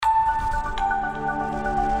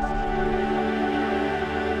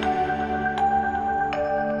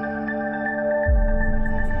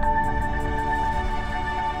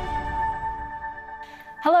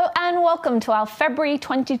welcome to our February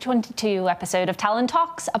 2022 episode of Tallinn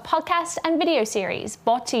Talks, a podcast and video series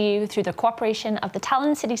brought to you through the cooperation of the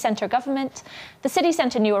Tallinn City Centre Government, the City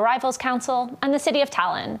Centre New Arrivals Council, and the City of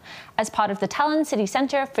Tallinn, as part of the Tallinn City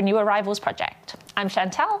Centre for New Arrivals project. I'm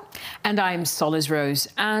Chantal. And I'm Solis Rose,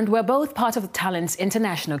 and we're both part of Tallinn's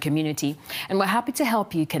international community, and we're happy to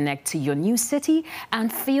help you connect to your new city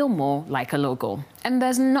and feel more like a local. And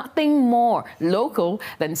there's nothing more local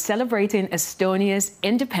than celebrating Estonia's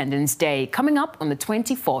Independence Day coming up on the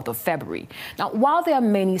 24th of February. Now, while there are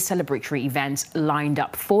many celebratory events lined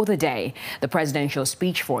up for the day, the presidential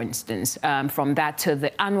speech, for instance, from that to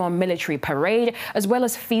the annual military parade, as well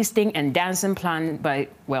as feasting and dancing planned by,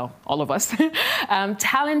 well, all of us,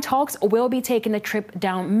 Tallinn Talks will be taking a trip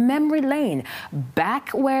down memory lane, back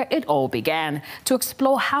where it all began, to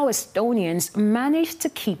explore how Estonians managed to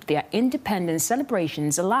keep their independence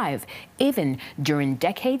celebrations alive, even during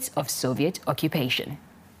decades of Soviet occupation.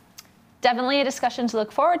 Definitely a discussion to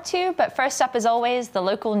look forward to, but first up, as always, the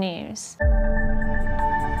local news.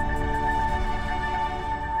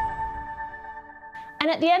 And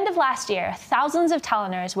at the end of last year, thousands of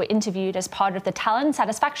Tallinners were interviewed as part of the Tallinn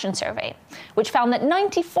Satisfaction Survey, which found that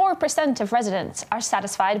 94% of residents are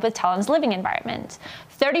satisfied with Tallinn's living environment.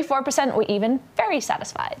 34% were even very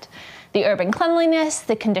satisfied. The urban cleanliness,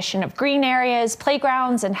 the condition of green areas,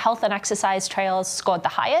 playgrounds, and health and exercise trails scored the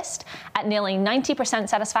highest at nearly 90%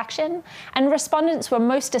 satisfaction, and respondents were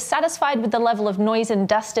most dissatisfied with the level of noise and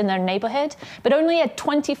dust in their neighbourhood, but only at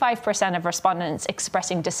 25% of respondents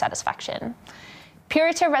expressing dissatisfaction.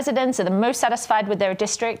 Purita residents are the most satisfied with their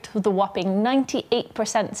district, with a whopping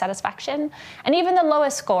 98% satisfaction, and even the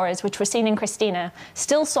lowest scores, which were seen in Christina,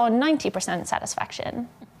 still saw 90% satisfaction.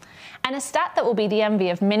 And a stat that will be the envy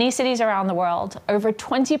of many cities around the world, over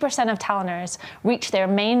 20% of Tallinners reach their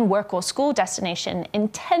main work or school destination in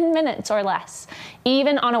 10 minutes or less,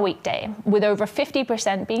 even on a weekday, with over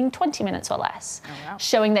 50% being 20 minutes or less,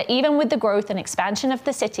 showing that even with the growth and expansion of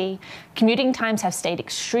the city, commuting times have stayed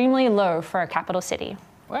extremely low for a capital city.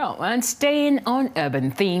 Well, and staying on urban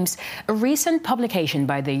themes, a recent publication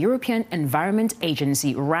by the European Environment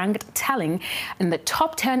Agency ranked Tallinn in the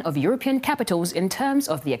top 10 of European capitals in terms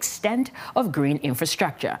of the extent of green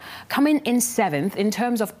infrastructure, coming in 7th in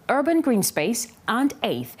terms of urban green space and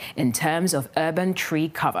 8th in terms of urban tree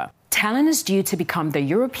cover. Tallinn is due to become the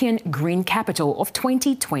European Green Capital of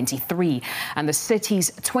 2023, and the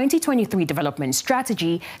city's 2023 development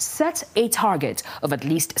strategy sets a target of at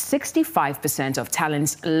least 65% of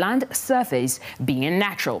Tallinn's land surface being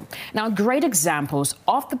natural. Now, great examples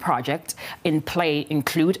of the project in play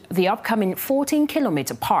include the upcoming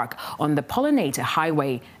 14-kilometer park on the Pollinator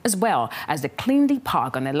Highway, as well as the Cleanly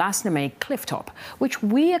Park on the Lasnamäe Clifftop, which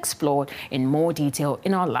we explored in more detail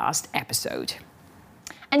in our last episode.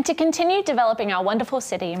 And to continue developing our wonderful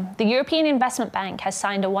city, the European Investment Bank has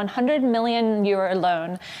signed a €100 million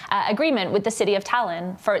loan agreement with the City of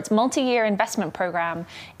Tallinn for its multi-year investment program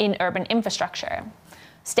in urban infrastructure.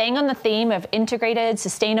 Staying on the theme of integrated,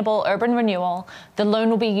 sustainable urban renewal, the loan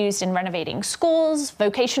will be used in renovating schools,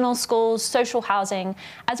 vocational schools, social housing,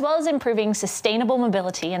 as well as improving sustainable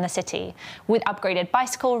mobility in the city, with upgraded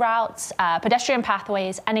bicycle routes, pedestrian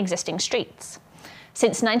pathways, and existing streets.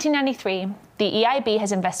 Since 1993, the EIB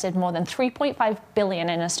has invested more than $3.5 billion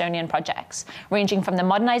in Estonian projects, ranging from the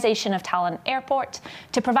modernization of Tallinn Airport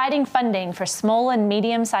to providing funding for small and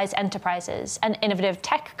medium-sized enterprises and innovative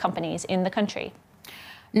tech companies in the country.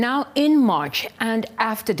 Now, in March, and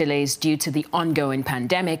after delays due to the ongoing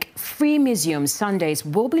pandemic, Free Museum Sundays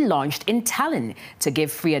will be launched in Tallinn to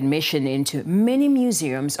give free admission into many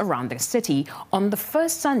museums around the city on the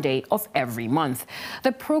first Sunday of every month.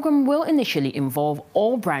 The program will initially involve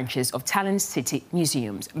all branches of Tallinn City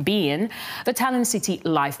museums, being the Tallinn City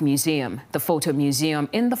Life Museum, the Photo Museum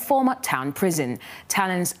in the former town prison,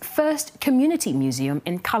 Tallinn's first community museum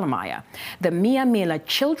in Kalamaja, the Miia Meela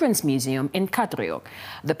Children's Museum in Kadriorg,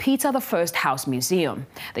 the Peter I House Museum,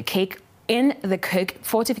 the Cake in the Cook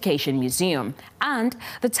Fortification Museum, and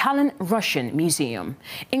the Tallinn Russian Museum.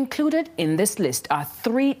 Included in this list are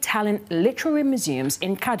 3 Tallinn literary museums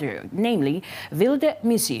in Kadriorg, namely Vilde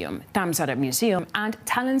Museum, Tammsaare Museum, and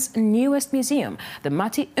Tallinn's newest museum, the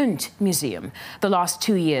Mati Unt Museum. The last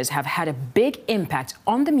 2 years have had a big impact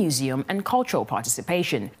on the museum and cultural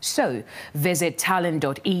participation. So visit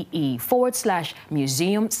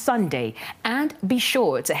tallinn.ee/Museum Sunday and be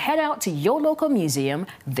sure to head out to your local museum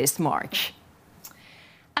this March.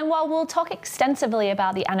 And while we'll talk extensively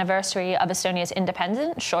about the anniversary of Estonia's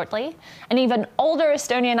independence shortly, an even older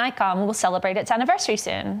Estonian icon will celebrate its anniversary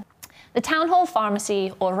soon. The Town Hall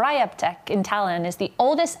Pharmacy, or Raiaptek in Tallinn, is the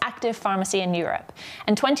oldest active pharmacy in Europe,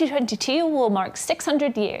 and 2022 will mark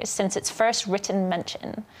 600 years since its first written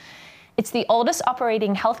mention. It's the oldest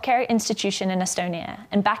operating healthcare institution in Estonia,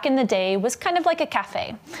 and back in the day was kind of like a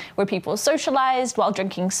cafe, where people socialized while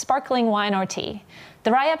drinking sparkling wine or tea.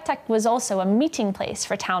 The Raiaptek was also a meeting place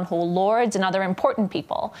for town hall lords and other important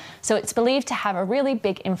people, so it's believed to have a really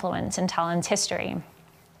big influence in Tallinn's history.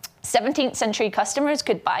 17th century customers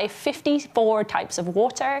could buy 54 types of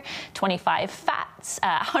water, 25 fats,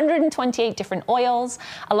 128 different oils,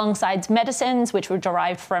 alongside medicines which were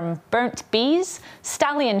derived from burnt bees,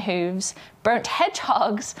 stallion hooves, burnt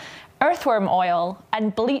hedgehogs, earthworm oil,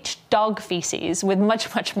 and bleached dog feces, with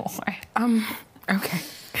much, much more. Okay.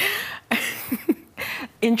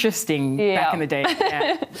 Interesting back in the day.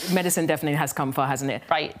 Yeah. Medicine definitely has come far, hasn't it?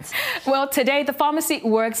 Right. Well, today the pharmacy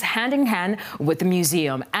works hand in hand with the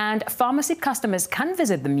museum, and pharmacy customers can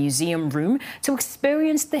visit the museum room to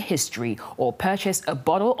experience the history or purchase a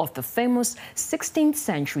bottle of the famous 16th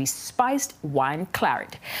century spiced wine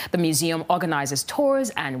claret. The museum organizes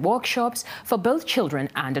tours and workshops for both children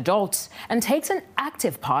and adults and takes an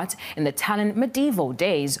active part in the Tallinn medieval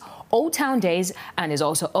days, Old Town Days, and is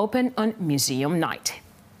also open on museum night.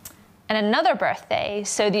 And another birthday,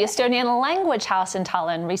 so the Estonian Language House in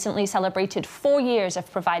Tallinn recently celebrated 4 years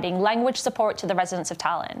of providing language support to the residents of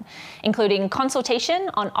Tallinn, including consultation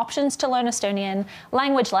on options to learn Estonian,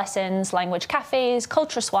 language lessons, language cafes,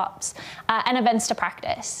 culture swaps, and events to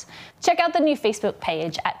practice. Check out the new Facebook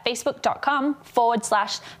page at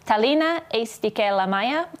facebook.com/Tallinna Eesti Keele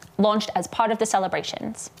Maja, launched as part of the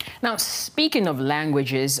celebrations. Now, speaking of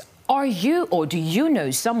languages, are you or do you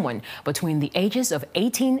know someone between the ages of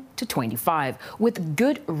 18 to 25 with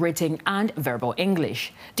good written and verbal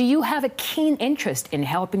English? Do you have a keen interest in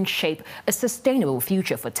helping shape a sustainable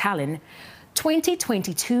future for Tallinn?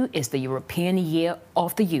 2022 is the European Year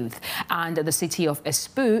of the Youth, and the city of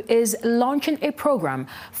Espoo is launching a program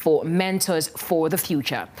for Mentors for the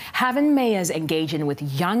Future, having mayors engaging with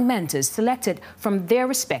young mentors selected from their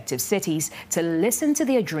respective cities to listen to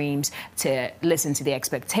their dreams, to listen to their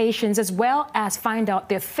expectations, as well as find out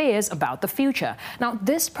their fears about the future. Now,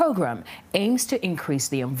 this program aims to increase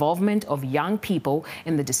the involvement of young people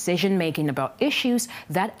in the decision-making about issues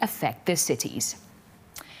that affect their cities.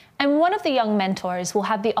 And one of the young mentors will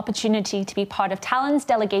have the opportunity to be part of Tallinn's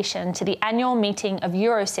delegation to the annual meeting of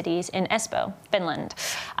Eurocities in Espoo, Finland,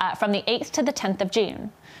 from the 8th to the 10th of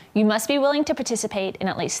June. You must be willing to participate in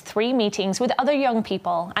at least 3 meetings with other young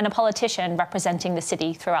people and a politician representing the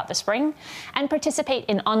city throughout the spring, and participate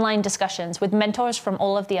in online discussions with mentors from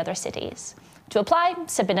all of the other cities. To apply,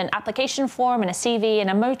 submit an application form and a CV and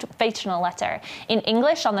a motivational letter in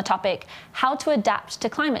English on the topic How to Adapt to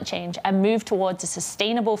Climate Change and Move Towards a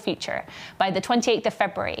Sustainable Future by the 28th of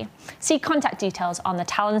February. See contact details on the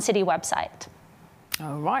Tallinn City website.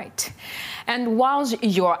 All right. And whilst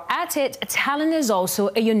you're at it, Tallinn is also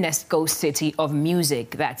a UNESCO City of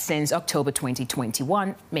Music that since October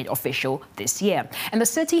 2021 made official this year. And the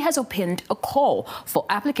city has opened a call for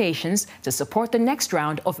applications to support the next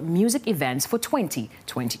round of music events for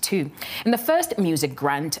 2022. In the first music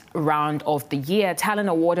grant round of the year, Tallinn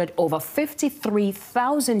awarded over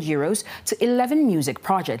 53,000 euros to 11 music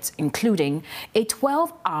projects, including a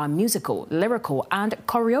 12-hour musical, lyrical and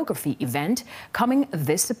choreography event coming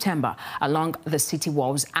this September along the city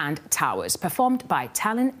walls and towers, performed by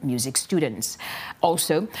Tallinn music students.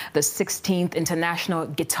 Also, the 16th International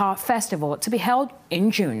Guitar Festival to be held in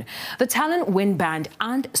June. The Tallinn Wind Band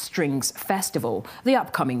and Strings Festival, the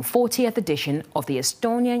upcoming 40th edition of the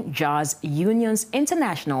Estonian Jazz Union's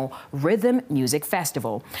International Rhythm Music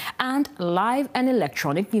Festival, and live and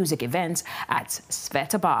electronic music events at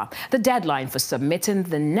Sveta Bar. The deadline for submitting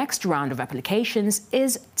the next round of applications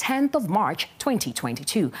is 10th of March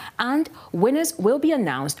 2022, and winners will be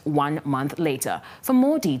announced 1 month later. For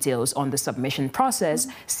more details on the submission process,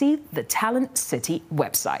 see the Tallinn City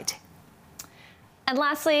website. And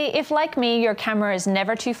lastly, if like me, your camera is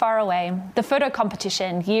never too far away, the photo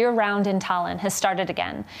competition year-round in Tallinn has started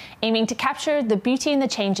again, aiming to capture the beauty and the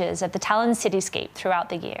changes of the Tallinn cityscape throughout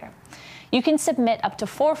the year. You can submit up to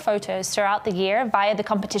 4 photos throughout the year via the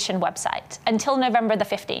competition website until November the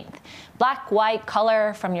 15th. Black, white,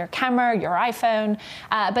 color from your camera, your iPhone,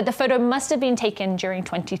 but the photo must have been taken during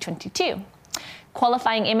 2022.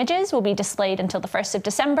 Qualifying images will be displayed until the 1st of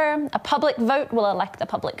December. A public vote will elect the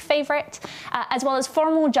public favorite, as well as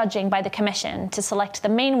formal judging by the commission to select the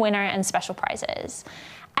main winner and special prizes.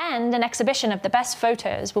 And an exhibition of the best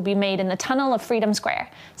photos will be made in the Tunnel of Freedom Square.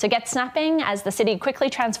 So get snapping as the city quickly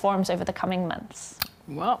transforms over the coming months.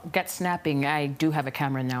 Well, get snapping. I do have a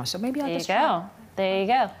camera now, so maybe I'll just go. There you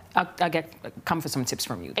go. I'll come for some tips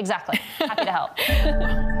from you. Exactly. Happy to help.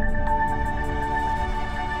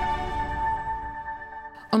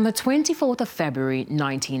 On the 24th of February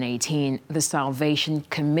 1918, the Salvation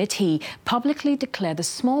Committee publicly declared the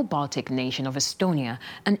small Baltic nation of Estonia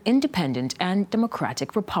an independent and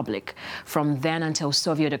democratic republic. From then until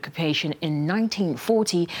Soviet occupation in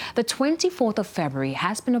 1940, the 24th of February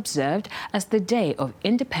has been observed as the Day of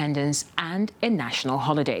Independence and a national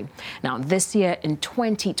holiday. Now, this year in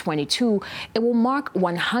 2022, it will mark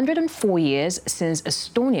 104 years since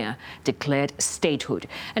Estonia declared statehood.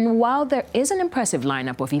 And while there is an impressive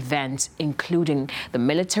lineup of events, including the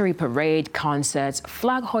military parade, concerts,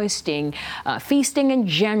 flag hoisting, feasting, and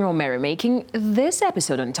general merrymaking, this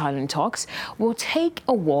episode on Thailand Talks will take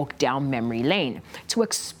a walk down memory lane to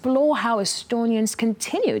explore how Estonians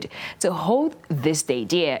continued to hold this day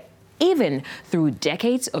dear, even through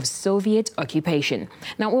decades of Soviet occupation.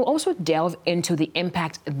 Now, we'll also delve into the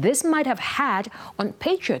impact this might have had on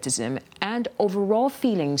patriotism and overall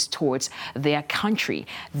feelings towards their country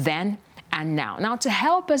then and now. Now, to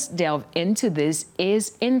help us delve into this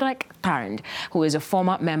is Indrek Tarand, who is a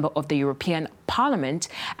former member of the European Parliament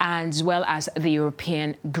as well as the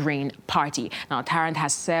European Green Party. Now, Tarand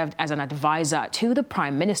has served as an advisor to the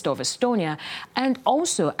Prime Minister of Estonia and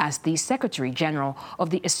also as the Secretary General of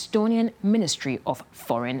the Estonian Ministry of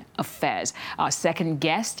Foreign Affairs. Our second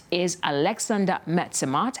guest is Alexander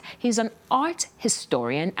Metsemat. He's an art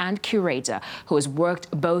historian and curator who has worked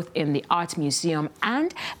both in the Art Museum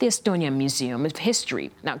and the Estonian Museum of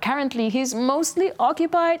History. Now, currently, he's mostly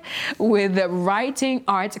occupied with writing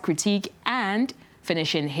art critique and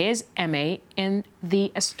finishing his MA in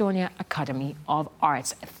the Estonia Academy of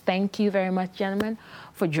Arts. Thank you very much, gentlemen,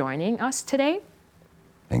 for joining us today.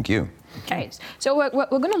 Thank you. Okay, so we're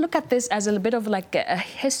going to look at this as a bit of like a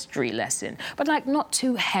history lesson, but like not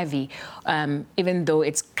too heavy, even though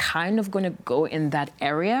it's kind of going to go in that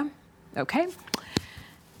area, okay?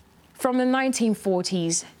 From the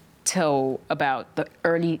 1940s till about the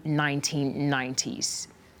early 1990s,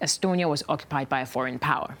 Estonia was occupied by a foreign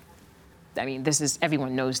power. I mean,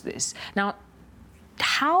 everyone knows this. Now,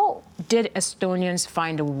 how did Estonians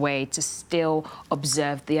find a way to still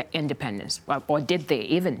observe their independence? Or did they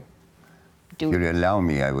even do it? If you allow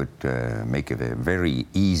me, I would make it a very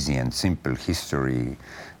easy and simple history.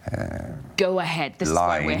 Go ahead, this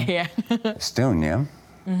line. Is why we're here. Estonia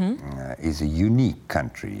is a unique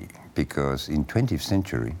country because in 20th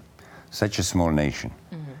century, such a small nation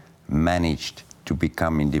managed to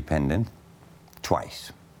become independent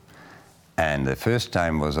twice. And the first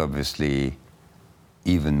time was obviously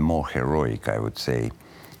even more heroic, I would say,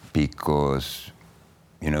 because,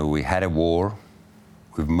 you know, we had a war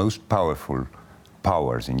with most powerful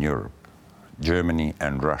powers in Europe, Germany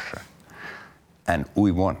and Russia. And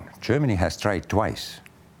we won. Germany has tried twice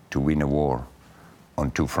to win a war on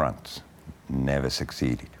two fronts, never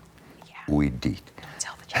succeeded. Yeah. We did. Don't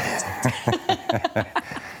tell the Germans.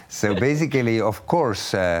 So basically, of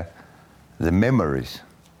course, the memories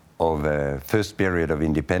of the first period of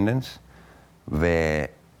independence were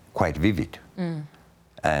quite vivid.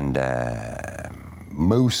 And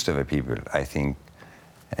most of the people, I think,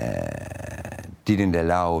 didn't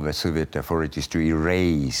allow the Soviet authorities to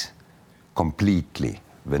erase completely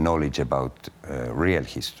the knowledge about real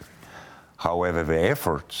history. However, the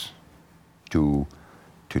efforts to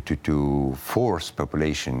force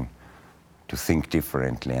population to think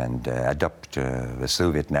differently and adopt the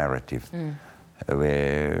Soviet narrative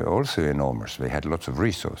were also enormous. They had lots of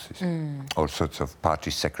resources, all sorts of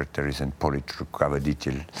party secretaries and Politburo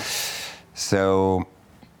detail. So,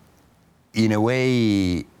 in a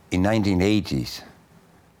way, in 1980s,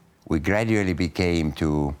 we gradually became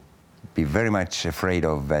to be very much afraid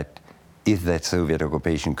of that if that Soviet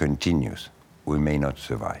occupation continues, we may not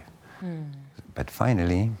survive. But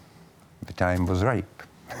finally, the time was ripe.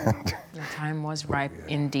 The time was ripe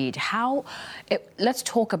indeed. Let's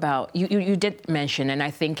talk about, you did mention, and I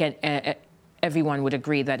think everyone would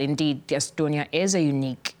agree that indeed Estonia is a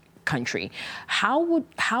unique country. How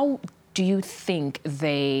do you think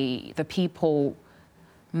the people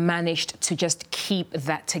managed to just keep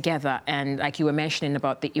that together? And like you were mentioning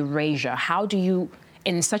about the erasure, how do you,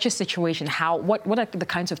 in such a situation, what are the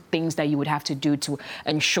kinds of things that you would have to do to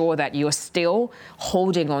ensure that you're still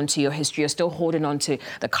holding on to your history, you're still holding on to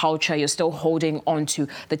the culture, you're still holding on to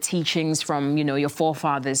the teachings from, you know, your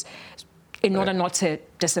forefathers in order not to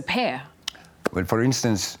disappear? Well, for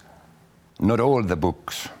instance, not all the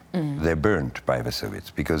books, they're burnt by the Soviets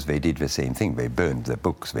because they did the same thing. They burned the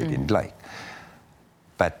books they didn't like.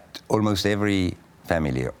 But almost every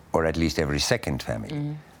family, or at least every second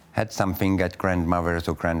family, had something that grandmothers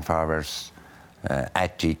or grandfathers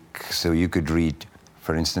attic, so you could read,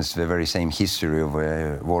 for instance, the very same history of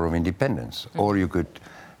War of Independence, or you could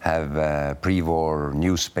have pre-war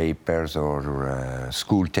newspapers or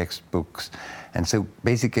school textbooks, and so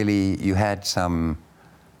basically you had some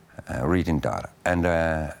reading data. And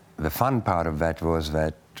the fun part of that was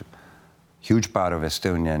that huge part of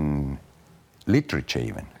Estonian literature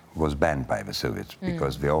even was banned by the Soviets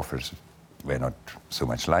because the authors were not so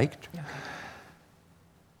much liked. Okay.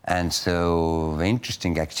 And so the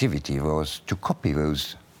interesting activity was to copy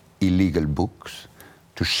those illegal books,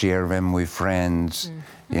 to share them with friends,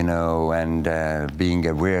 you know, and being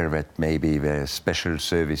aware that maybe the special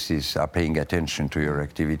services are paying attention to your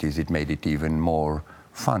activities, it made it even more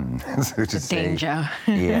fun, so to say. Danger.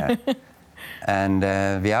 Yeah. And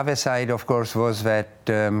the other side, of course, was that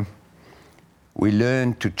we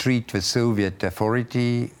learned to treat the Soviet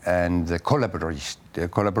authority and the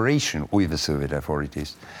collaboration with the Soviet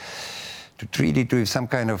authorities, to treat it with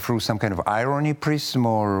through some kind of irony prism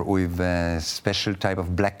or with a special type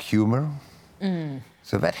of black humor.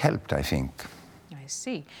 So that helped, I think. I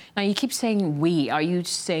see. Now you keep saying we. Are you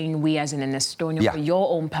saying we as in an Estonian, yeah, or your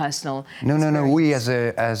own personal? No. We as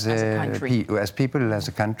a country, as people, as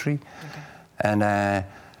a country, okay. And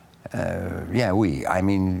yeah, we. I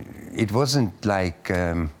mean, it wasn't like.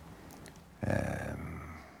 I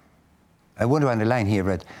want to underline here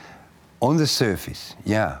that on the surface,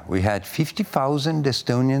 yeah, we had 50,000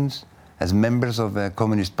 Estonians as members of the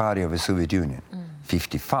Communist Party of the Soviet Union.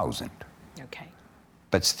 50,000. Okay.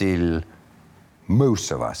 But still,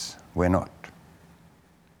 most of us were not.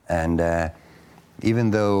 And even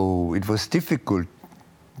though it was difficult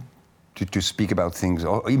to speak about things,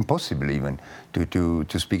 or impossible even,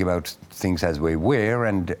 to speak about things as we were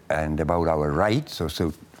and about our rights or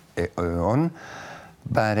so on,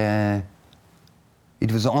 but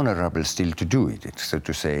it was honorable still to do it, so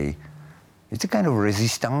to say. It's a kind of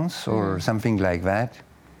resistance or something like that.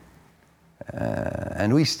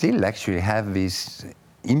 And we still actually have these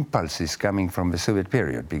impulses coming from the Soviet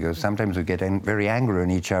period, because sometimes we get very angry on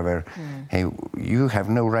each other. Hey, you have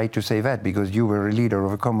no right to say that because you were a leader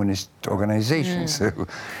of a communist organization. So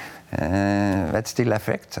that still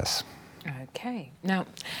affects us. Okay. Now,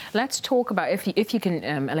 let's talk about, if you can,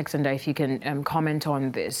 Alexander, if you can comment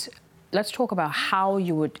on this. Let's talk about how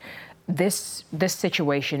you would, this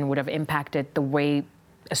situation would have impacted the way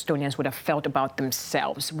Estonians would have felt about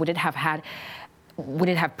themselves. Would it have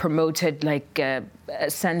promoted like a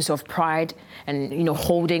sense of pride and, you know,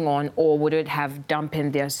 holding on, or would it have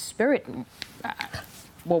dampened their spirit?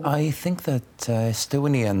 I think that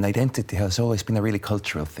Estonian identity has always been a really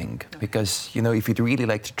cultural thing, because, you know, if you'd really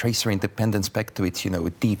like to trace your independence back to its, you know,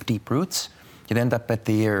 deep roots, you'd end up at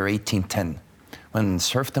the year 1810, when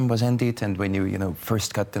serfdom was ended and when you know,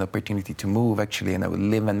 first got an opportunity to move, actually, you know,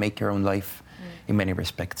 live and make your own life in many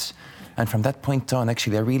respects. And from that point on,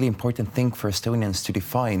 actually, a really important thing for Estonians to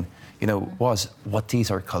define, you know, was what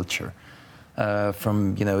is our culture.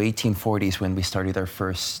 From, you know, 1840s, when we started our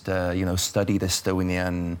first, you know, studied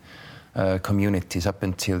Estonian communities, up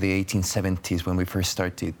until the 1870s, when we first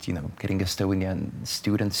started, you know, getting Estonian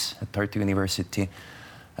students at Tartu University,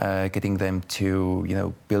 getting them to, you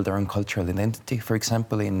know, build their own cultural identity. For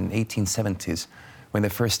example, in 1870s, when they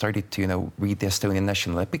first started to, you know, read the Estonian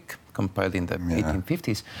national epic, compiled in the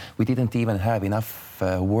 1850s, we didn't even have enough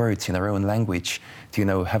words in our own language to, you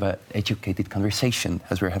know, have an educated conversation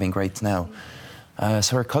as we're having right now.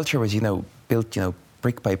 So our culture was, you know, built, you know,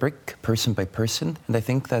 brick by brick, person by person. And I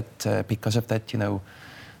think that because of that, you know,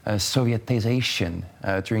 Sovietization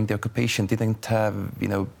during the occupation didn't have, you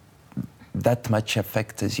know, that much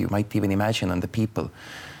effect as you might even imagine on the people.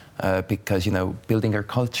 Because, you know, building our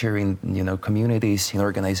culture in, you know, communities, in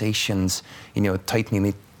organizations, you know,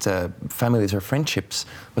 tight-knit families or friendships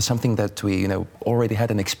was something that we, you know, already had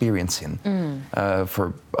an experience in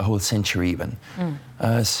for a whole century even.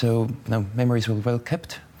 So, you know, memories were well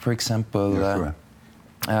kept. For example,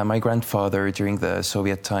 my grandfather during the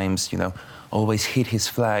Soviet times, you know, always hid his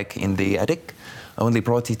flag in the attic. Only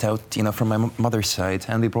brought it out, you know, from my mother's side,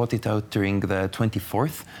 and we brought it out during the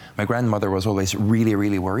 24th. My grandmother was always really,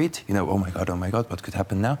 really worried, you know, oh my God, what could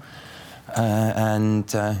happen now? You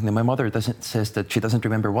know, my mother says that she doesn't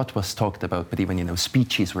remember what was talked about, but even, you know,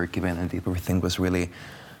 speeches were given, and everything was really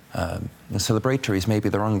celebratory is maybe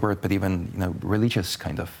the wrong word, but even, you know, religious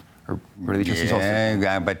kind of. Or religious is also.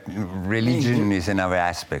 Yeah, but religion is another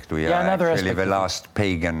aspect. We are actually the last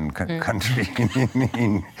pagan country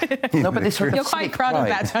in no, but you're quite proud of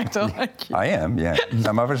that, actually. I am, yeah.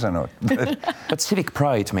 Some others are not. But civic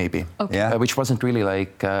pride, maybe, okay. Which wasn't really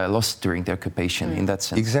like lost during the occupation in that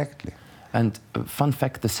sense. Exactly. And fun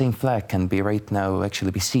fact, the same flag can be right now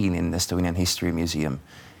actually be seen in the Estonian History Museum.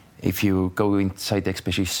 If you go inside the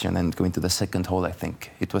exposition and go into the second hall, I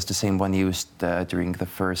think, it was the same one used during the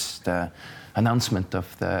first announcement of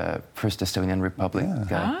the first Estonian Republic.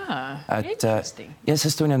 Interesting. Yes,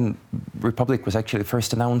 Estonian Republic was actually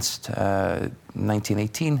first announced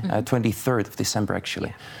 1918, 23rd of December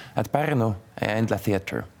actually, at Pärnu Endla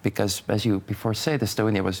Theatre, because as you before said,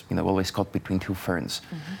 Estonia was always caught between two ferns.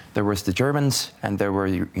 There was the Germans and there were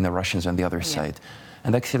Russians on the other side.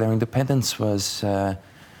 And actually our independence was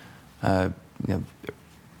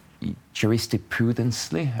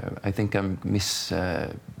jurisprudentially, I think I'm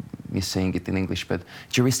missaying it in English, but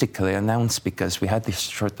juristically announced because we had this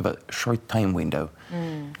short time window,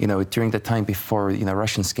 during the time before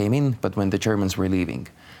Russians came in, but when the Germans were leaving.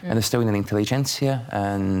 And Estonian intelligentsia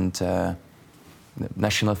and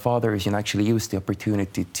national fathers actually used the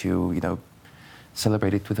opportunity to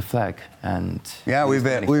celebrate it with a flag. And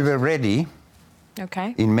we were ready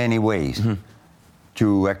in many ways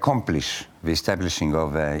to accomplish the establishing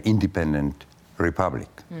of an independent republic,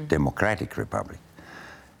 democratic republic.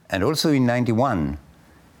 And also in 91,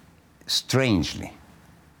 strangely,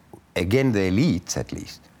 again the elites at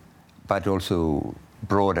least, but also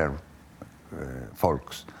broader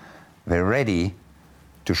folks, were ready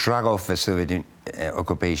to shrug off the Soviet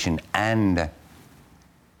occupation and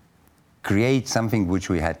create something which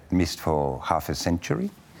we had missed for half a century.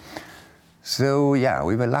 So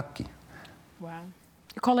we were lucky. Wow.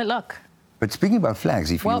 You call it luck? But speaking about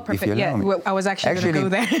flags, if you allow me. I was actually going to go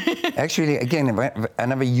there. Actually, again,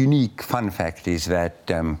 another unique fun fact is that,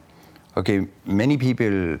 many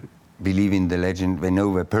people believe in the legend. They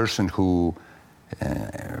know the person who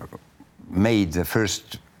made the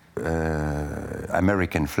first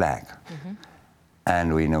American flag.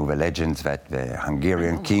 And we know the legends that the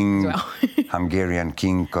Hungarian king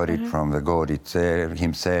got it from the god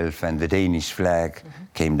himself, and the Danish flag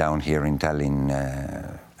came down here in Tallinn,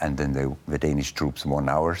 and then the Danish troops won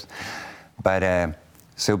ours. But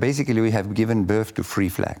so basically we have given birth to 3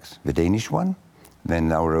 flags. The Danish one,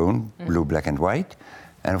 then our own, blue, black and white,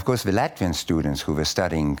 and of course the Latvian students who were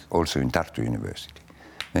studying also in Tartu University.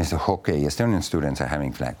 They said, okay, Estonian students are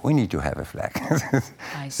having flag. We need to have a flag.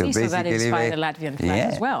 I see, so that inspired the Latvian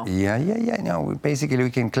flag as well. No, basically we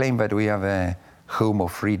can claim that we have a home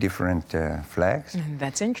of 3 different flags.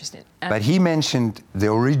 That's interesting. But he mentioned the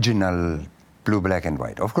original blue, black and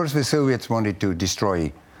white. Of course, the Soviets wanted to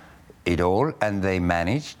destroy it all, and they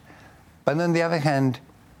managed. But on the other hand,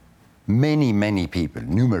 many, many people,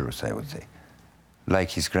 numerous I would say, like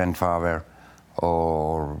his grandfather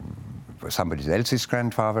or somebody else's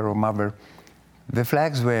grandfather or mother, the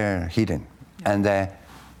flags were hidden. And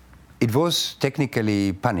it was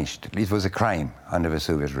technically punished. It was a crime under the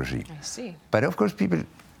Soviet regime. I see. But of course,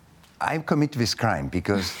 I commit this crime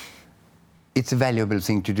because it's a valuable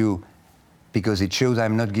thing to do, because it shows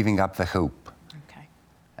I'm not giving up the hope. Okay.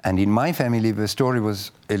 And in my family, the story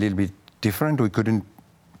was a little bit different. We couldn't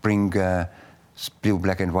bring a blue,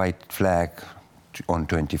 black and white flag on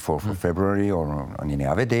 24th of February or on any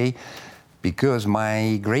other day, because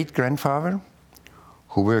my great-grandfather,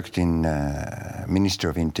 who worked in Ministry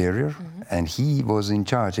of Interior, and he was in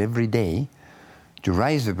charge every day to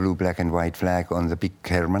raise the blue, black and white flag on the big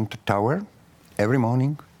Hermann Tower every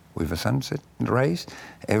morning with a sunset raise,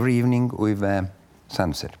 every evening with a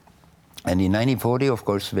sunset. And in 1940, of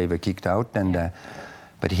course, they were kicked out, and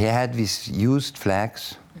but he had these used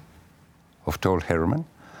flags of Tall Hermann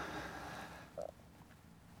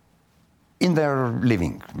in their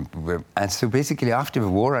living. And so basically after the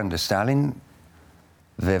war under Stalin,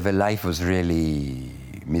 the life was really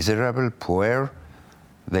miserable, poor.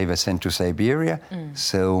 They were sent to Siberia.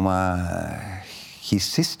 So his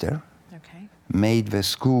sister made the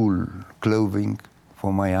school clothing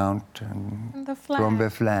for my aunt from the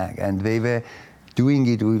flag. And they were doing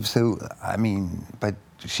it with, but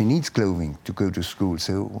she needs clothing to go to school.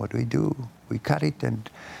 So what do? We cut it and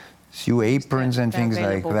sew aprons and things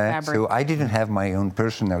like that. Fabric. So I didn't have my own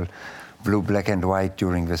personal blue, black and white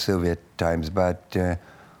during the Soviet times, but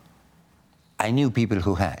I knew people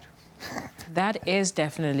who had. That is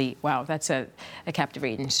definitely, wow, that's a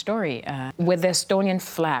captivating story. With the Estonian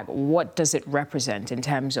flag, what does it represent in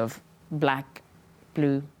terms of black,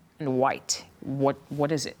 blue and white?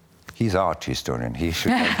 What is it? He's art historian. He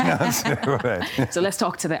should have an answer for that. So let's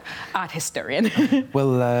talk to the art historian.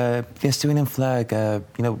 Well, the Estonian flag,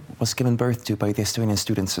 was given birth to by the Estonian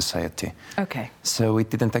Student Society. Okay. So it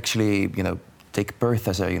didn't actually, take birth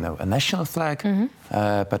as a national flag,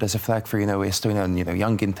 but as a flag for Estonian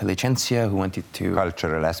young intelligentsia who wanted to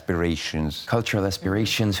cultural aspirations,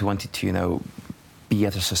 who wanted to be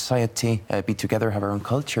as a society, be together, have our own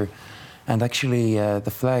culture. And actually,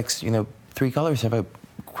 the flags, three colors have a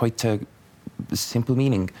quite a simple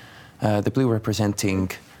meaning. The blue representing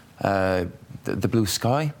the blue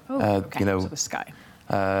sky. Okay. So the sky.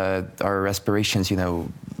 Our aspirations,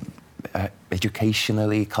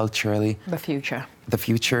 educationally, culturally. The future. The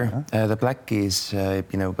future. The black is,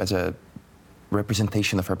 as a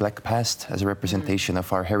representation of our black past, as a representation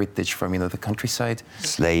of our heritage from, the countryside.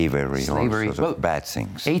 Slavery. All sorts of bad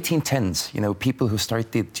things. 1810s, people who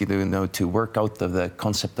started, to work out of the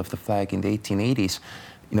concept of the flag in the 1880s,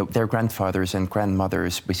 their grandfathers and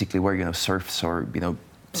grandmothers basically were, serfs or,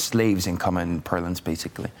 slaves in common parlance,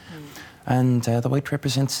 basically. And the white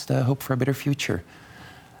represents the hope for a better future.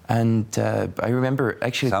 And I remember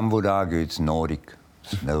actually... Some would argue it's Nordic,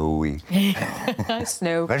 snowy.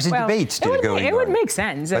 Snow. There's a debate still going on. It would make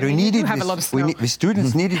sense. But we needed the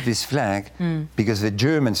students needed this flag because the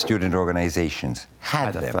German student organizations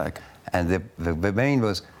had them. Flag. And the main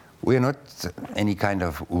was, we're not any kind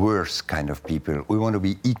of worse kind of people. We want to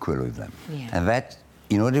be equal with them. Yeah. And that,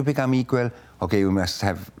 in order to become equal, okay, we must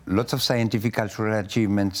have lots of scientific, cultural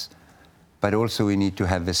achievements, but also we need to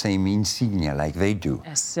have the same insignia like they do.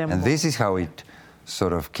 And this is how it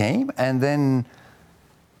sort of came. And then,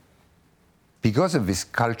 because of this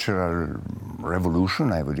cultural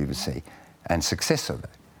revolution, I would even say, and success of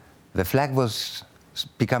that, the flag was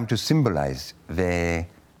become to symbolize the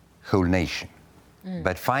whole nation.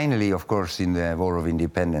 But finally, of course, in the War of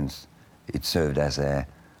Independence, it served as a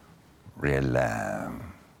real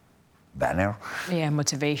banner. Yeah,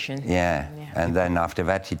 motivation. Yeah. And then after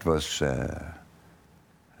that, it was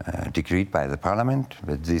decreed by the parliament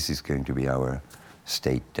that this is going to be our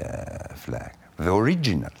state flag. The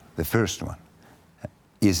original, the first one,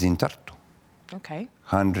 is in Tartu. Okay.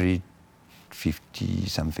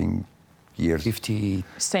 150-something years. 50.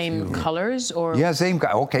 Same colors or? Yeah, same.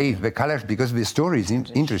 Okay, the colors, because the story is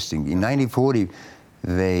interesting. In 1940,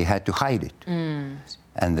 they had to hide it.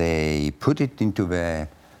 And they put it into there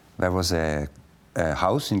was a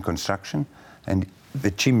house in construction, and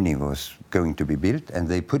the chimney was going to be built, and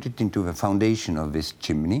they put it into the foundation of this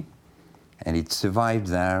chimney, and it survived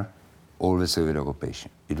there all the Soviet occupation.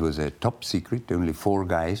 It was a top secret. Only 4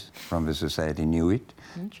 guys from the society knew it.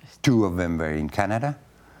 2 of them were in Canada,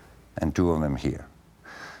 and 2 of them here.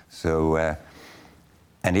 So,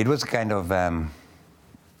 and it was kind of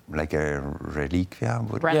like a reliquia.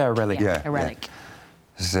 Yeah, a relic. Yeah, a relic.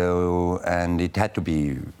 So, and it had to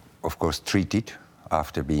be, of course, treated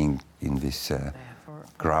after being in this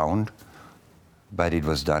ground. But it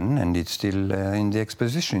was done, and it's still in the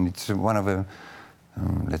exposition. It's one of the,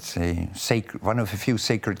 let's say, one of the few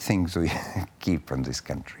sacred things we keep from this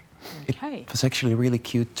country. Okay. It was actually really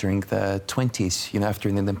cute during the 20s,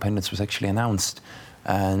 after the independence was actually announced.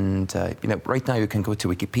 And, right now you can go to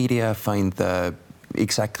Wikipedia, find the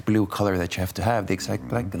exact blue color that you have to have, the exact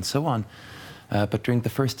black, and so on. But during the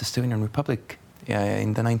First Estonian Republic,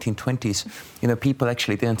 in the 1920s, people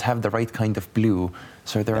actually didn't have the right kind of blue.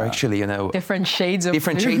 So there are actually, different shades of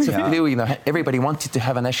different blue. shades of blue. Everybody wanted to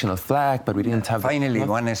have a national flag, but we didn't have. Finally,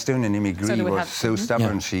 one Estonian immigrant was so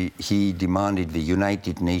stubborn. He demanded the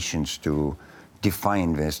United Nations to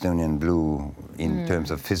define the Estonian blue in terms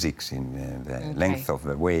of physics, in the length of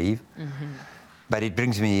the wave. But it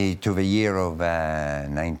brings me to the year of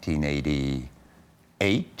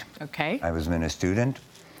 1988. Okay. I was then a student,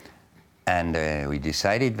 and we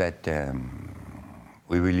decided that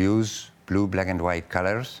we will use blue, black, and white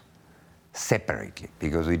colors separately,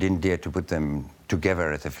 because we didn't dare to put them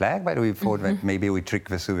together as a flag, but we thought that maybe we trick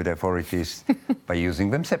the Soviet authorities by using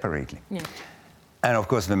them separately. Yeah. And of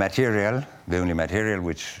course, the material, the only material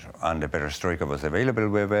which under perestroika was available,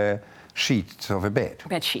 were the sheets of a bed.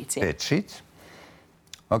 Bed sheets, yeah. Bed sheets.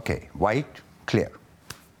 Okay, white, clear.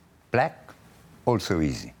 Black, also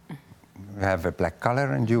easy. You have a black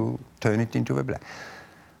color and you turn it into a black.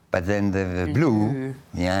 But then the blue,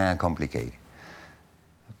 complicated.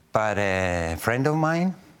 But a friend of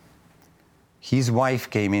mine, his wife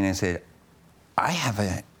came in and said, I have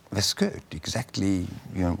a skirt exactly,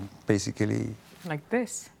 basically. Like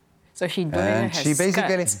this. So she doing and she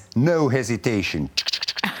basically, no hesitation.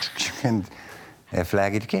 And a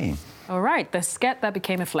flag it came. All right, the skirt that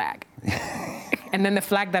became a flag. And then the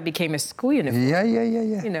flag that became a school uniform. Yeah.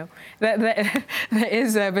 There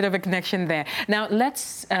is a bit of a connection there. Now,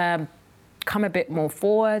 let's come a bit more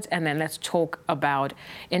forward, and then let's talk about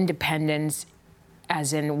independence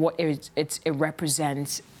as in what it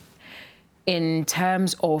represents in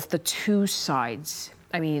terms of the two sides.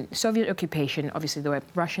 I mean, Soviet occupation, obviously there were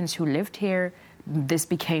Russians who lived here. This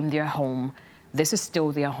became their home. This is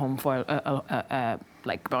still their home for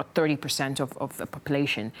like about 30% of the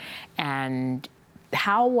population. And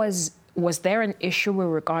how was there an issue with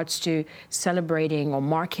regards to celebrating or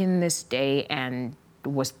marking this day, and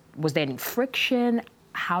was there any friction?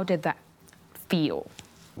 How did that feel?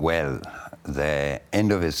 Well, the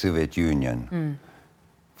end of the Soviet Union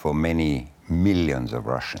for many millions of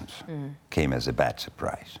Russians came as a bad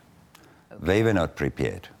surprise. They were not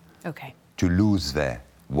prepared to lose their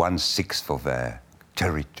 1/6 of their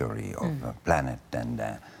territory of the planet and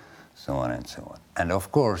so on and so on. And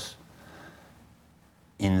of course,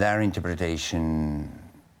 in their interpretation,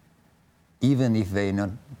 even if they're not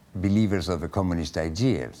believers of the communist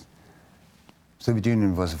ideas, Soviet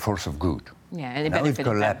Union was a force of good. Yeah, and now it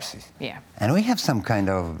collapses. Yeah. And we have some kind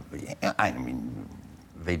of, I mean,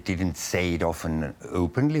 they didn't say it often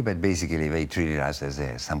openly, but basically they treated us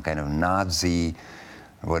as some kind of Nazi,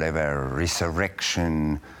 whatever,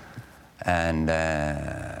 resurrection, and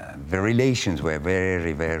the relations were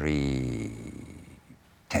very, very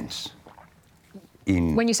tense.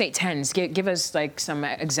 When you say tense, give us like some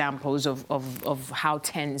examples of how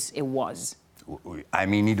tense it was. I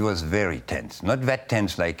mean, it was very tense. Not that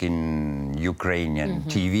tense like in Ukrainian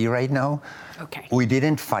TV right now. Okay. We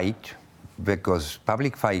didn't fight because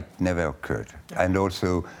public fight never occurred. And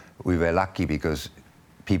also we were lucky because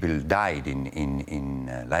people died in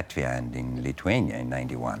Latvia and in Lithuania in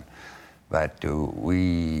 '91. But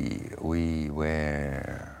we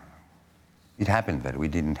were... It happened that we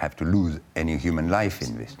didn't have to lose any human life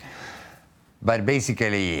in this. But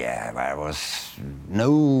basically, there was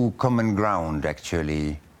no common ground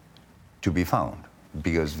actually to be found,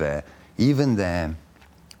 because there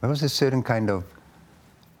was a certain kind of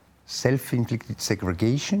self-inflicted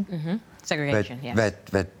segregation. Segregation, yes.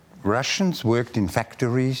 That Russians worked in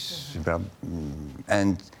factories,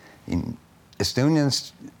 and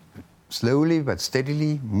Estonians slowly but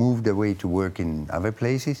steadily moved away to work in other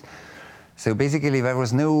places. So basically, there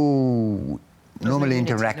was no normal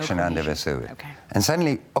interaction under the Soviet. Okay. And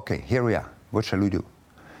suddenly, okay, here we are. What shall we do?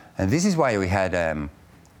 And this is why we had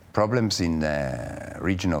problems in the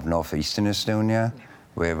region of northeastern Estonia,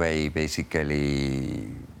 where they basically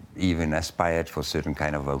even aspired for certain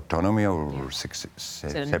kind of autonomy or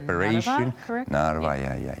separation. Narva, correct? Narva,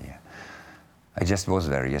 yeah. I just was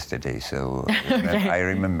there yesterday, so I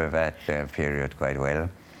remember that period quite well.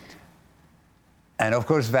 And of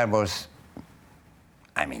course, there was,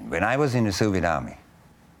 I mean, when I was in the Soviet army,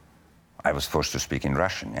 I was forced to speak in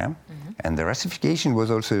Russian, yeah? And the Russification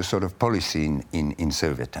was also a sort of policy in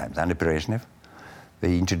Soviet times. Under Brezhnev,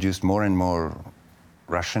 they introduced more and more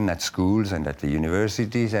Russian at schools and at the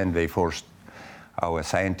universities, and they forced our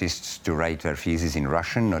scientists to write their theses in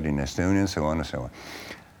Russian, not in Estonian, so on and so on.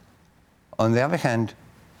 On the other hand,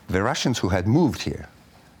 the Russians who had moved here,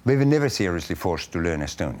 they were never seriously forced to learn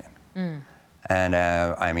Estonian. And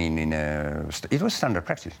I mean, it was standard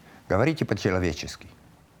practice. Говорите по-человечески.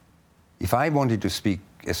 If I wanted to speak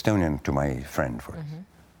Estonian to my friend, for instance,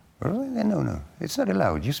 well, no, it's not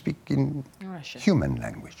allowed. You speak in Russian. Human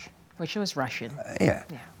language. Which was Russian. Yeah,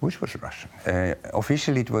 which was Russian.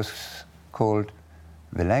 Officially, it was called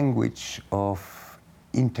the language of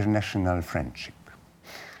international friendship.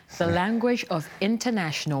 The language of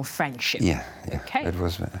international friendship. Yeah. Okay. It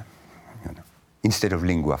was, instead of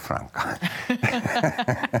lingua franca.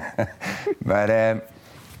 But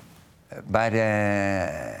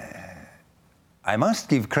I must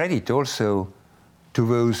give credit also to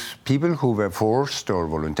those people who were forced or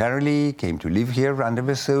voluntarily came to live here under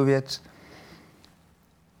the Soviets.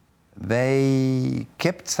 They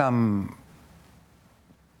kept some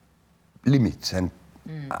limits, and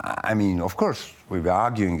I mean, of course, we were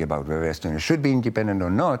arguing about whether Estonia should be independent or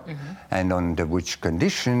not, and under which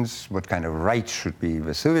conditions, what kind of rights should be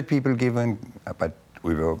the Soviet people given, but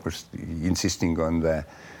we were insisting on the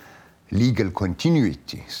legal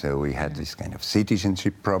continuity. So we had this kind of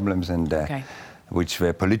citizenship problems, and which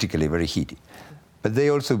were politically very heated. But they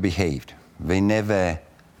also behaved. They never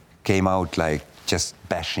came out like just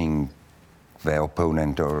bashing their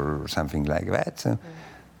opponent or something like that. So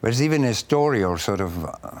there's even a story or sort of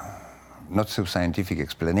not so scientific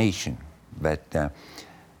explanation, but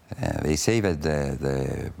they say that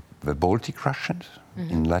the Baltic Russians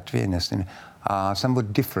in Latvia and Estonia are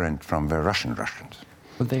somewhat different from the Russians.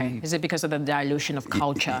 Is it because of the dilution of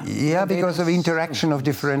culture? Yeah, because of interaction of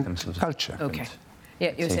different culture. Okay.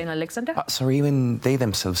 Yeah, you're saying, Alexander? Sorry, even they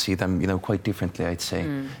themselves see them, quite differently, I'd say.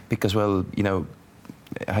 Because, well,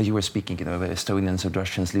 how you were speaking, the Estonians and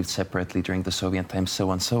Russians lived separately during the Soviet times,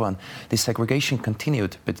 so on, so on. This segregation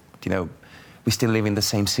continued, but, we still live in the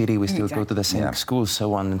same city, we still go to the same schools,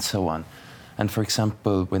 so on and so on. And for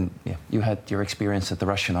example, when you had your experience at the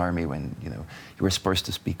Russian army, when you were supposed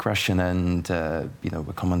to speak Russian and a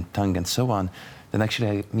common tongue and so on, then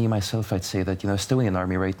actually me myself, I'd say that Estonian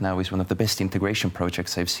army right now is one of the best integration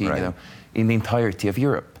projects I've seen in the entirety of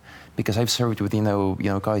Europe, because I've served with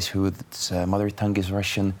guys whose mother tongue is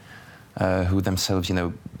Russian, who themselves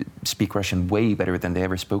speak Russian way better than they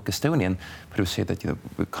ever spoke Estonian, but who say that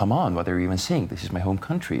come on, what are you even saying? This is my home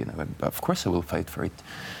country. Of course I will fight for it.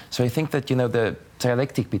 So I think that the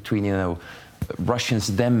dialectic between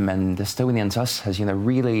Russians them and Estonians us has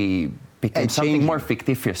really become something more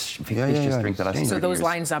fictitious during the last 10 years. So those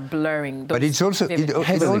lines are blurring. But it's also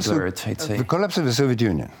blurred, I'd say. The collapse of the Soviet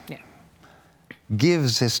Union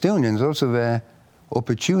gives Estonians also the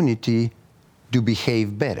opportunity to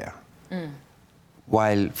behave better,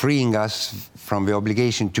 while freeing us from the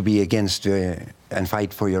obligation to be against and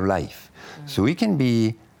fight for your life. So we can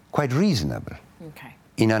be quite reasonable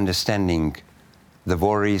in understanding the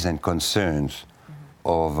worries and concerns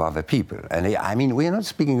of other people. And I mean, we are not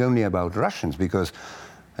speaking only about Russians, because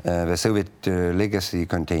the Soviet legacy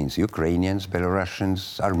contains Ukrainians,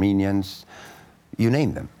 Belarusians, Armenians, you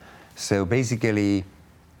name them. So basically,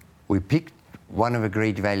 we picked one of the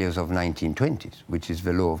great values of 1920s, which is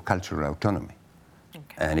the law of cultural autonomy.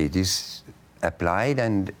 And it is applied,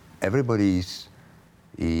 and everybody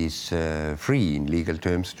is free in legal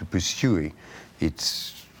terms to pursue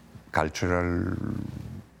its cultural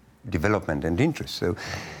development and interest. So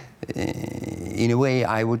in a way,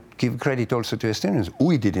 I would give credit also to Estonians.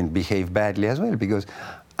 We didn't behave badly as well, because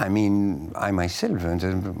I mean, I myself,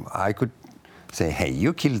 I could say, hey,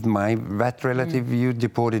 you killed that relative, you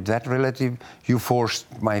deported that relative, you forced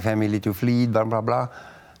my family to flee, blah, blah, blah.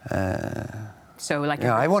 So like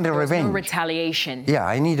I want a revenge. No retaliation. Yeah,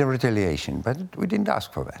 I need a retaliation, but we didn't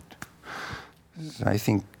ask for that. So I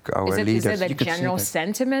think our leaders... Is it the general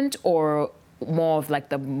sentiment, or more of like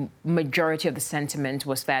the majority of the sentiment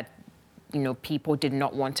was that people did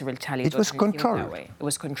not want to retaliate? It was controlled. It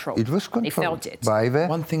was controlled. It was controlled. They felt it.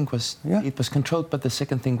 One thing was it was controlled, but the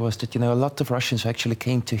second thing was that a lot of Russians actually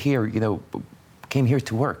came here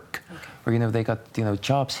to work, or they got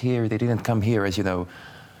jobs here. They didn't come here as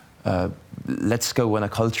let's go on a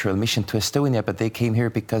cultural mission to Estonia, but they came here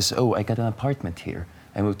because I got an apartment here.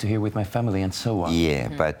 I moved to here with my family and so on. Yeah,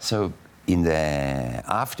 but so in the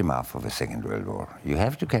aftermath of the Second World War, you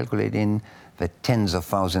have to calculate in that tens of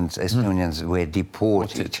thousands of Estonians were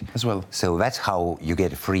deported as well. So that's how you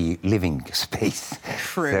get a free living space.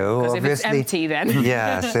 True, because if it's empty then.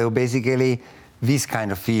 Yeah, so basically these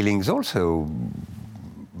kind of feelings also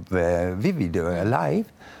were vivid or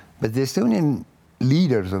alive, but the Estonian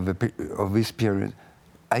leaders of this period,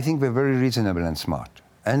 I think, were very reasonable and smart,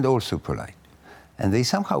 and also polite. And they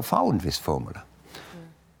somehow found this formula.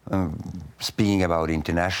 Speaking about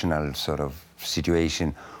international sort of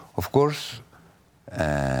situation, of course,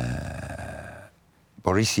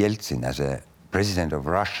 Boris Yeltsin, as a president of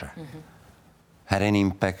Russia, had an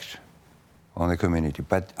impact on the community.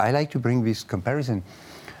 But I like to bring this comparison.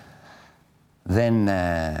 Then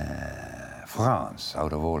France,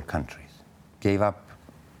 out of all countries, gave up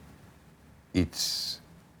its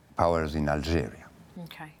powers in Algeria.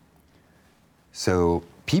 Okay. So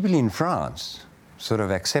people in France sort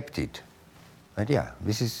of accepted that,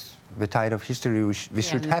 this is the tide of history, this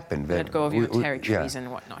should happen. Let go of your territories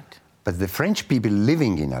and whatnot. But the French people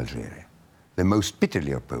living in Algeria, the most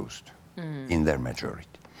bitterly opposed in their majority.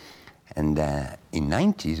 And in the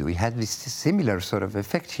 90s, we had this similar sort of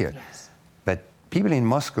effect here. Yes. But people in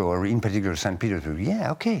Moscow, or in particular St. Petersburg,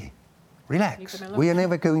 okay, relax. We are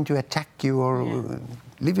never going to attack you or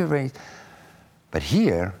leave your race. But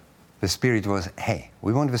here, the spirit was, hey,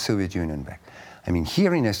 we want the Soviet Union back. I mean,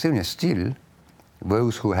 here in Estonia, still,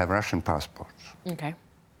 those who have Russian passports,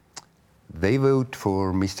 they vote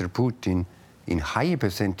for Mr. Putin in higher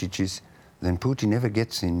percentages than Putin ever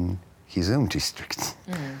gets in his own district.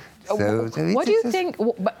 So what do you think?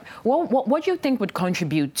 What do you think would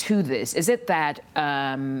contribute to this? Is it that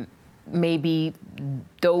maybe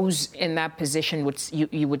those in that position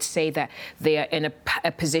you would say that they are in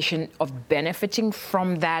a position of benefiting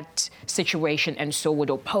from that situation and so would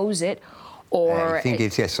oppose it? Or I think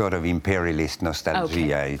it's a sort of imperialist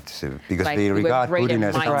nostalgia. It's, because like they regard Putin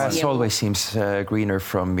as... The grass always seems greener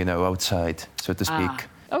from outside, so to speak.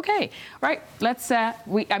 Okay, right. Let's.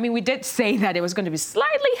 We did say that it was going to be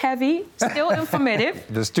slightly heavy, still informative.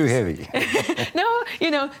 It was too heavy.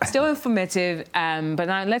 No, still informative. But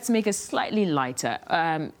now let's make it slightly lighter.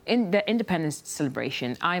 In the independence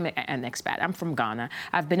celebration, I'm an expat. I'm from Ghana.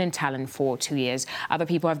 I've been in Tallinn for 2 years. Other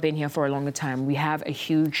people have been here for a longer time. We have a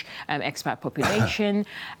huge expat population.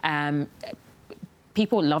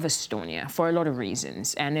 people love Estonia for a lot of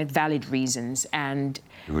reasons, and valid reasons, and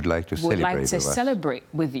We would like to would celebrate like to with us. celebrate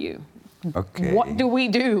with you. Okay. What do we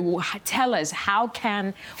do? Tell us, how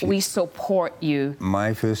can we support you?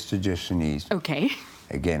 My first suggestion is, Okay.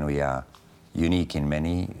 again, we are unique in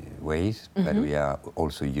many ways, but we are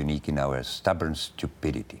also unique in our stubborn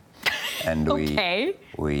stupidity. And Okay.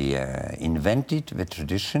 we invented the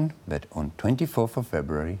tradition that on 24th of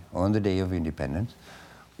February, on the day of independence,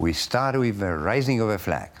 we start with the rising of a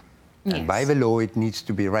flag. Yes. And by the law, it needs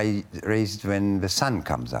to be raised when the sun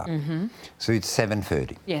comes up. So it's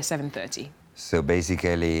 7:30. Yeah, 7:30. So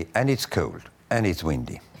basically, and it's cold and it's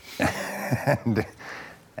windy.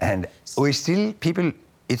 and we still, people,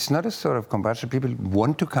 it's not a sort of compulsion. People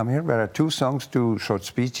want to come here. There are 2 songs, 2 short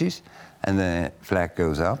speeches, and the flag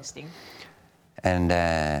goes up. Interesting. And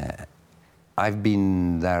I've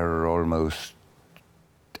been there almost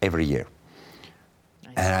every year.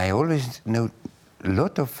 Nice. And I always know a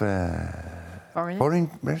lot of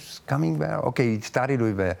Foreigners? coming there. Okay, it started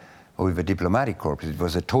with a diplomatic corps. It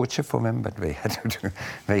was a torture for them, but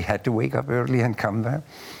they had to wake up early and come there.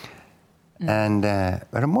 And there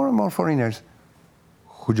are more and more foreigners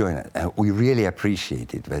who join us. We really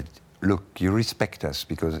appreciate it. But look, you respect us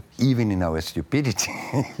because even in our stupidity.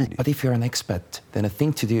 But if you're an expat, then a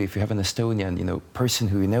thing to do if you have an Estonian, person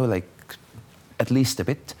who you know like at least a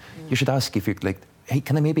bit, you should ask if you like, hey,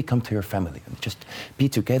 can I maybe come to your family and just be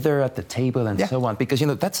together at the table and so on? Because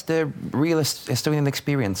that's the real Estonian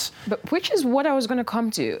experience. But which is what I was going to come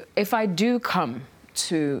to. If I do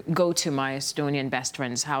go to my Estonian best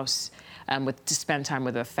friend's house to spend time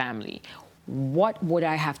with her family, what would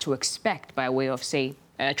I have to expect by way of, say,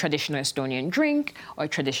 a traditional Estonian drink or a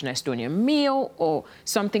traditional Estonian meal or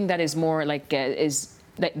something that is more like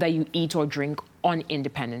that you eat or drink on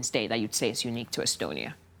Independence Day that you'd say is unique to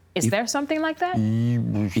Estonia? Is there something like that?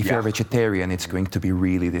 If you're a vegetarian, it's going to be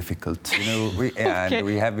really difficult. And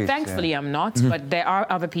we have it. Thankfully, I'm not, but there are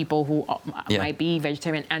other people who might be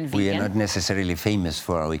vegetarian and vegan. We are not necessarily famous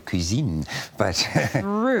for our cuisine, but,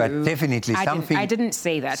 True. but definitely something. I didn't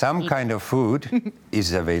say that. Some kind of food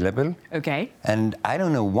is available. Okay. And I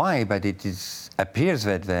don't know why, but appears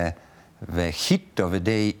that the hit of the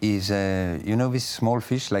day is, this small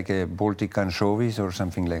fish like a Baltic anchovies or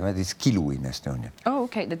something like that. It's kilu in Estonia. Oh,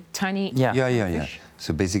 okay. The tiny. Yeah.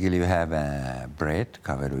 So basically, you have bread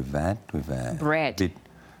covered with that, bread.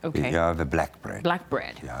 Okay. Yeah, the black bread. Black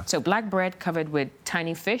bread. Yeah. So black bread covered with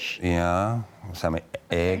tiny fish. Yeah, some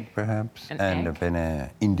egg perhaps, An and egg.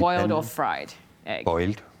 then independent. Boiled or fried egg.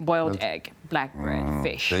 Boiled egg, black bread,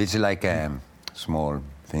 fish. So it's like a small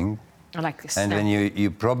thing. I like this. And then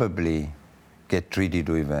you probably get treated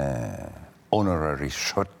with an honorary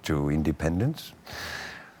shot to independence.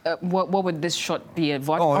 What would this shot be? A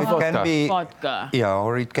vodka? Oh, it can be vodka. Yeah,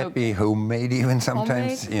 or it can be homemade even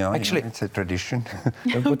sometimes. Homemade? Actually, it's a tradition.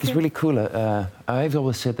 What is really cool, I've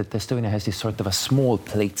always said that Estonia has this sort of a small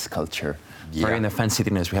plates culture. Where in the fancy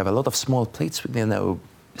dinners we have a lot of small plates with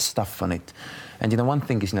stuff on it, and one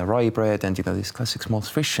thing is rye bread and this classic small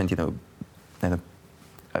fish and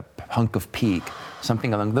a hunk of pig,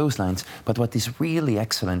 something along those lines. But what is really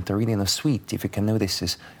excellent or really sweet, if you can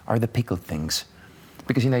notice, are the pickled things.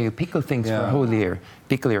 Because you pickle things for a whole year.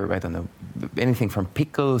 Pickle your, I don't know, anything from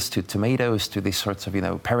pickles to tomatoes to these sorts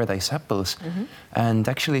of paradise apples. And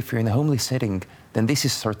actually, if you're in a homely setting, then this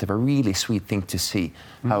is sort of a really sweet thing to see.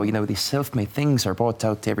 How these self-made things are bought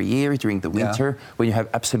out every year during the winter when you have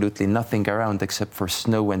absolutely nothing around except for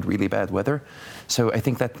snow and really bad weather. So I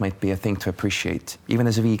think that might be a thing to appreciate, even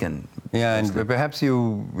as a vegan. Yeah, and perhaps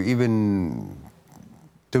you even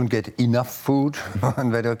don't get enough food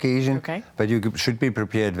on that occasion. Okay. But you should be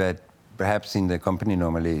prepared that perhaps in the company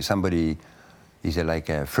normally somebody is like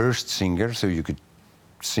a first singer, so you could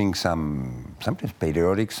sing sometimes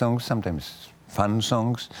patriotic songs, sometimes fun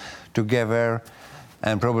songs together,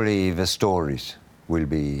 and probably the stories will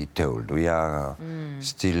be told. We are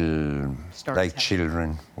still like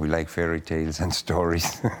children. We like fairy tales and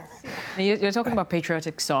stories. You're talking about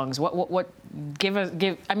patriotic songs. What give us?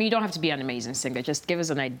 I mean, you don't have to be an amazing singer. Just give us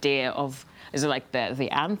an idea of. Is it like the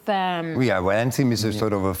anthem? Yeah, well, anthem is a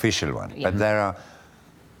sort of official one, but there are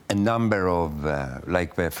a number of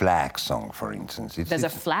like the flag song, for instance. There's a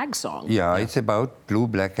flag song. Yeah, it's about blue,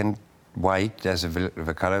 black, and white as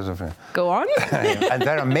the colors of. Go on. And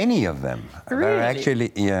there are many of them. Really? There are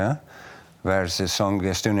actually, There's a song, the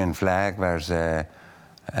Estonian flag. There's a.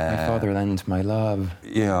 My fatherland, my love.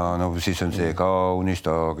 Ja, no siis on see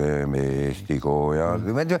kaunistagem Eesti koja.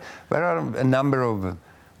 There are a number of.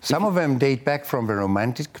 Some of them date back from the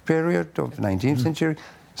Romantic period of the 19th century.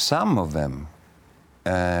 Some of them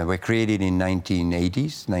were created in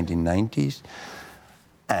 1980s, 1990s.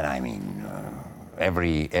 And I mean,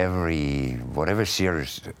 every whatever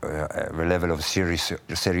serious level of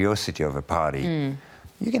seriosity of a party,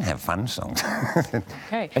 you can have fun songs.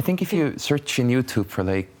 Okay. I think if you search in YouTube for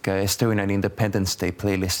like Estonian Independence Day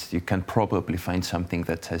playlist, you can probably find something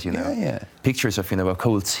that has, pictures of, a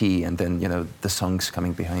cold sea and then, the songs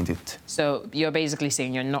coming behind it. So you're basically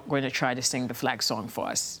saying you're not going to try to sing the flag song for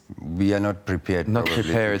us? We are not prepared,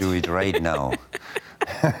 to do it right now.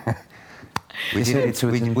 We didn't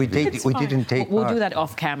take We'll part. do that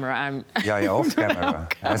off camera. Yeah, off camera,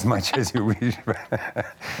 as much as you wish.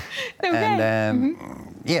 And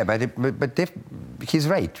but he's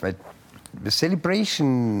right. But the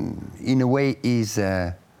celebration, in a way, is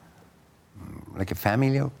like a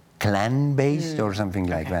family or clan-based or something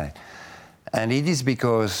like that. And it is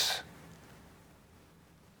because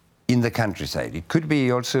in the countryside, it could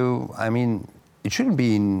be also, I mean, it shouldn't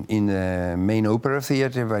be in the main opera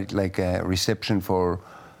theater, but like a reception for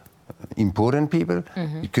important people.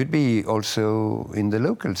 It could be also in the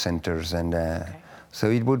local centers, and so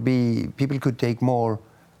it would be, people could take more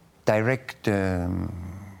direct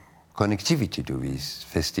connectivity to these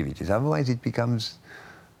festivities. Otherwise, it becomes,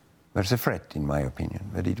 there's a threat, in my opinion,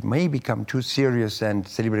 that it may become too serious and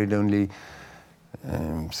celebrated only,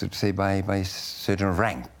 so to say, by certain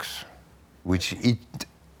ranks, which it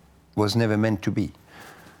was never meant to be.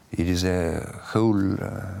 It is a whole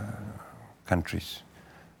country's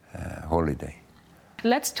holiday.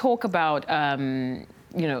 Let's talk about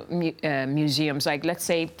museums. Like, let's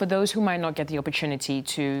say, for those who might not get the opportunity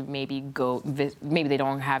to maybe go, maybe they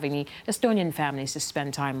don't have any Estonian families to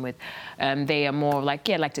spend time with. They are more like,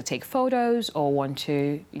 like to take photos or want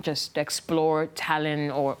to just explore Tallinn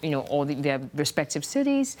or all their respective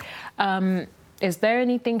cities. Is there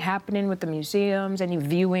anything happening with the museums? Any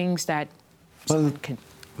viewings that? Well,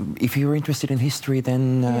 if you're interested in history,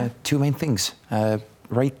 then two main things.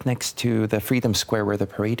 Right next to the Freedom Square where the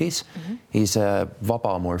parade is a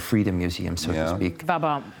Vabamu, or Freedom Museum, so to speak.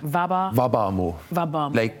 Vabamu.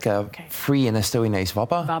 Like free in Estonia is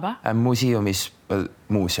Vaba. And museum is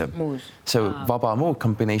museum. So Vabamu,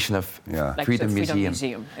 combination of Freedom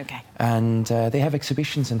Museum. Okay. And they have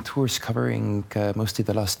exhibitions and tours covering mostly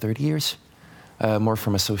the last 30 years. More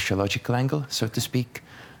from a sociological angle, so to speak.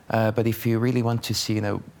 But if you really want to see,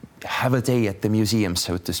 have a day at the museum,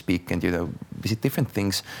 so to speak, and visit different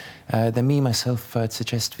things, then me myself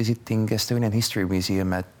suggest visiting Estonian History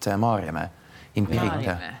Museum at Maarjamäe in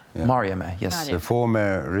Pirita. Maarjamäe, yes. The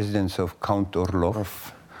former residence of Count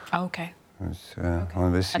Orlov. Okay.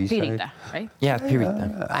 On the seaside. At Pirita, right? Yeah, at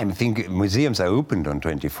Pirita. I think museums are opened on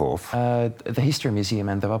 24th. The History Museum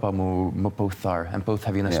and the Vabamu both are, and both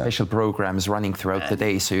have special programs running throughout the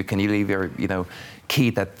day, so you can leave your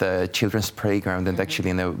kid at the children's playground and actually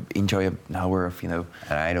enjoy an hour of And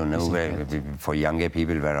I don't know, for younger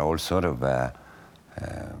people there are all sort of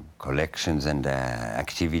collections and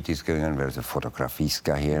activities going on. There's a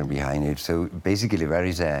Fotografiska here behind it, so basically there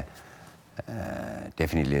is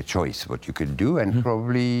definitely a choice what you could do, and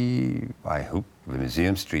probably, I hope, the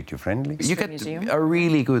museums treat you friendly. You get a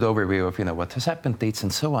really good overview of what has happened, dates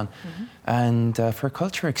and so on. And for a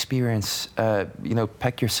cultural experience,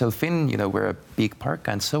 pack yourself in, we're a big park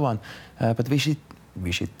and so on, but visit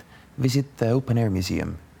the open air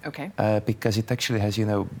museum. Okay. Because it actually has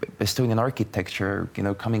Estonian architecture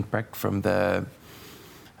coming back from the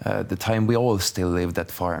time we all still lived at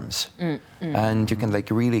farms. And you can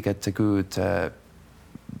really get a good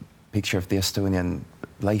picture of the Estonian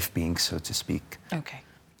life being, so to speak. Okay.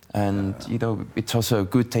 And, it's also a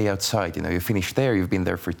good day outside. You finish there, you've been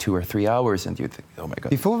there for 2 or 3 hours and you think, oh my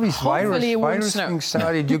God. Before this virus thing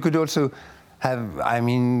started, you could also have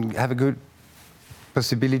a good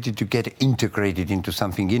possibility to get integrated into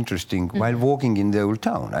something interesting while walking in the old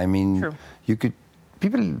town. I mean,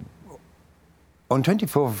 people... On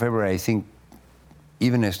 24th of February, I think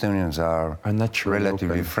even Estonians are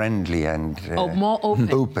relatively friendly and more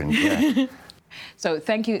open. Yeah. So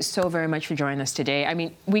thank you so very much for joining us today. I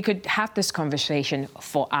mean, we could have this conversation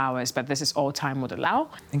for hours, but this is all time would allow.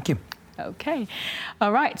 Thank you. Okay.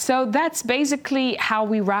 All right. So that's basically how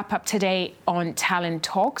we wrap up today on Tallinn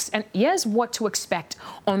Talks. And here's what to expect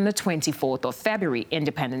on the 24th of February,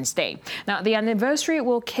 Independence Day. Now, the anniversary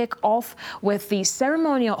will kick off with the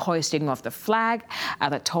ceremonial hoisting of the flag at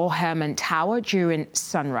the Tall Herman Tower during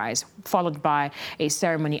sunrise, followed by a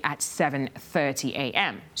ceremony at 7:30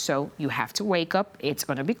 a.m. So you have to wake up. It's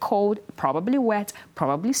going to be cold, probably wet,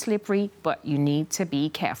 probably slippery, but you need to be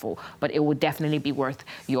careful. But it will definitely be worth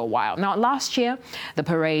your while. Now, last year, the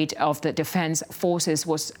parade of the Defense Forces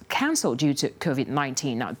was cancelled due to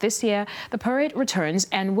COVID-19. Now, this year, the parade returns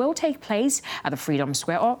and will take place at the Freedom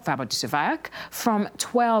Square or Vámos from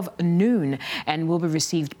 12 noon and will be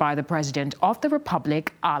received by the President of the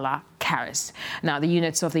Republic, Ala Karis. Now, the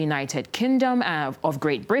units of the United Kingdom, of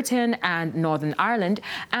Great Britain and Northern Ireland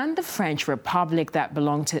and the French Republic that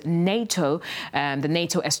belong to NATO, the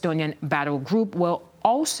NATO Estonian Battle Group, will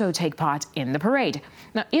also take part in the parade.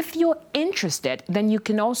 Now, if you're interested, then you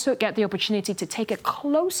can also get the opportunity to take a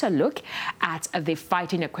closer look at the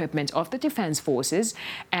fighting equipment of the Defense Forces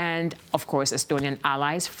and, of course, Estonian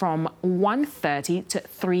allies from 1:30 to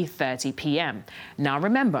 3:30 p.m. Now,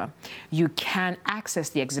 remember, you can access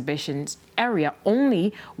the exhibition's area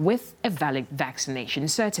only with a valid vaccination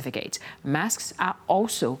certificate. Masks are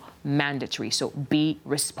also mandatory, so be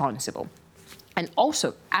responsible. And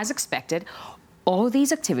also, as expected, all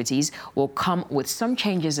these activities will come with some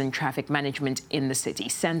changes in traffic management in the city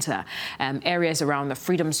centre. Areas around the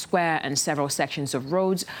Freedom Square and several sections of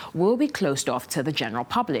roads will be closed off to the general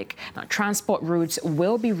public. Now, transport routes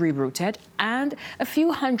will be rerouted and a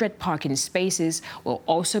few hundred parking spaces will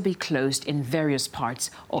also be closed in various parts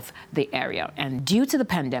of the area. And due to the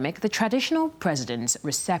pandemic, the traditional president's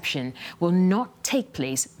reception will not take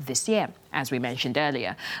place this year. As we mentioned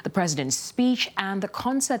earlier, the president's speech and the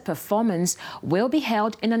concert performance will be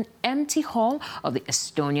held in an empty hall of the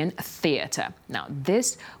Estonian Theatre. Now,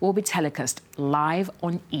 this will be telecast live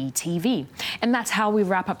on ETV. And that's how we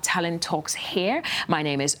wrap up Talent Talks here. My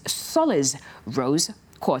name is Solis Rose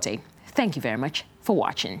Corte. Thank you very much for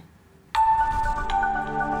watching.